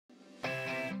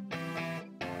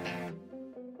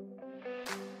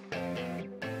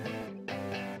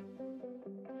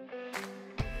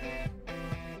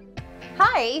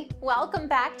Hi, welcome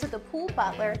back to the Pool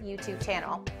Butler YouTube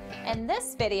channel. In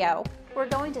this video, we're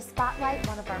going to spotlight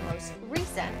one of our most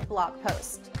recent blog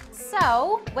posts.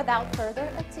 So, without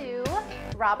further ado,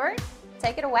 Robert,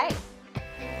 take it away.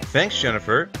 Thanks,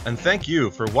 Jennifer, and thank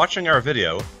you for watching our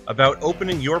video about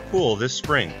opening your pool this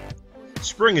spring.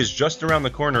 Spring is just around the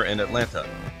corner in Atlanta,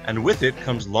 and with it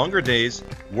comes longer days,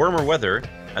 warmer weather,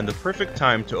 and the perfect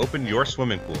time to open your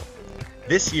swimming pool.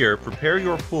 This year, prepare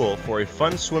your pool for a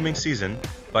fun swimming season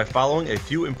by following a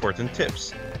few important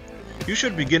tips. You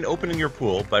should begin opening your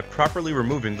pool by properly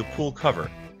removing the pool cover.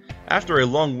 After a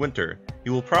long winter,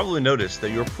 you will probably notice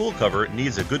that your pool cover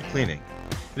needs a good cleaning.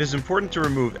 It is important to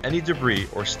remove any debris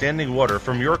or standing water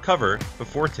from your cover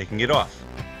before taking it off.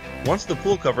 Once the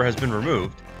pool cover has been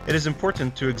removed, it is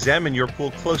important to examine your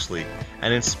pool closely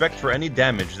and inspect for any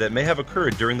damage that may have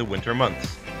occurred during the winter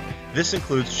months. This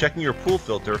includes checking your pool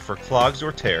filter for clogs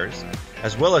or tears,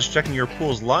 as well as checking your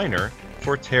pool's liner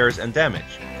for tears and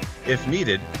damage. If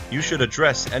needed, you should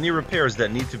address any repairs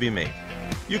that need to be made.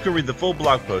 You can read the full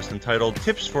blog post entitled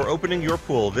Tips for Opening Your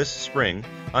Pool This Spring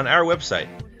on our website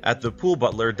at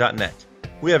thepoolbutler.net.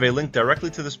 We have a link directly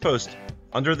to this post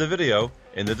under the video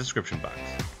in the description box.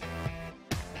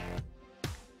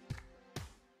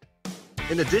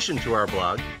 In addition to our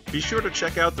blog, be sure to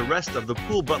check out the rest of the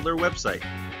Pool Butler website.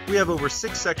 We have over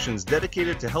 6 sections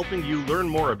dedicated to helping you learn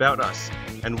more about us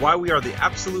and why we are the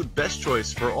absolute best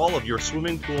choice for all of your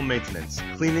swimming pool maintenance,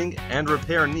 cleaning, and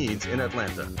repair needs in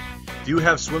Atlanta. Do you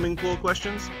have swimming pool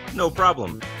questions? No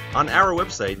problem. On our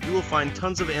website, you will find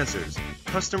tons of answers,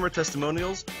 customer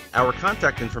testimonials, our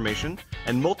contact information,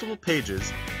 and multiple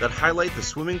pages that highlight the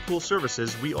swimming pool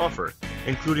services we offer,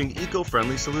 including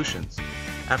eco-friendly solutions.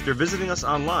 After visiting us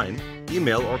online,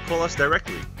 email or call us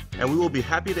directly, and we will be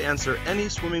happy to answer any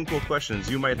swimming pool questions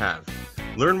you might have.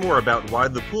 Learn more about why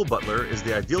the Pool Butler is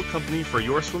the ideal company for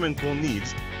your swimming pool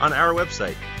needs on our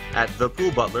website at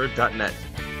thepoolbutler.net.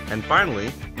 And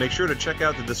finally, make sure to check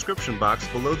out the description box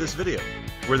below this video,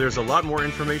 where there's a lot more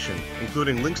information,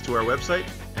 including links to our website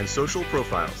and social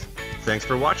profiles. Thanks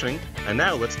for watching, and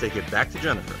now let's take it back to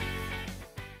Jennifer.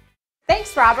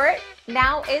 Thanks, Robert.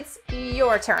 Now it's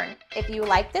your turn. If you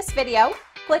like this video,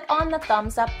 click on the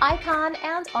thumbs up icon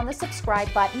and on the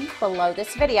subscribe button below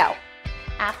this video.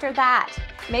 After that,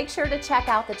 make sure to check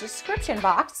out the description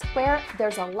box where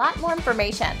there's a lot more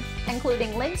information,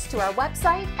 including links to our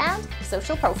website and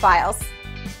social profiles.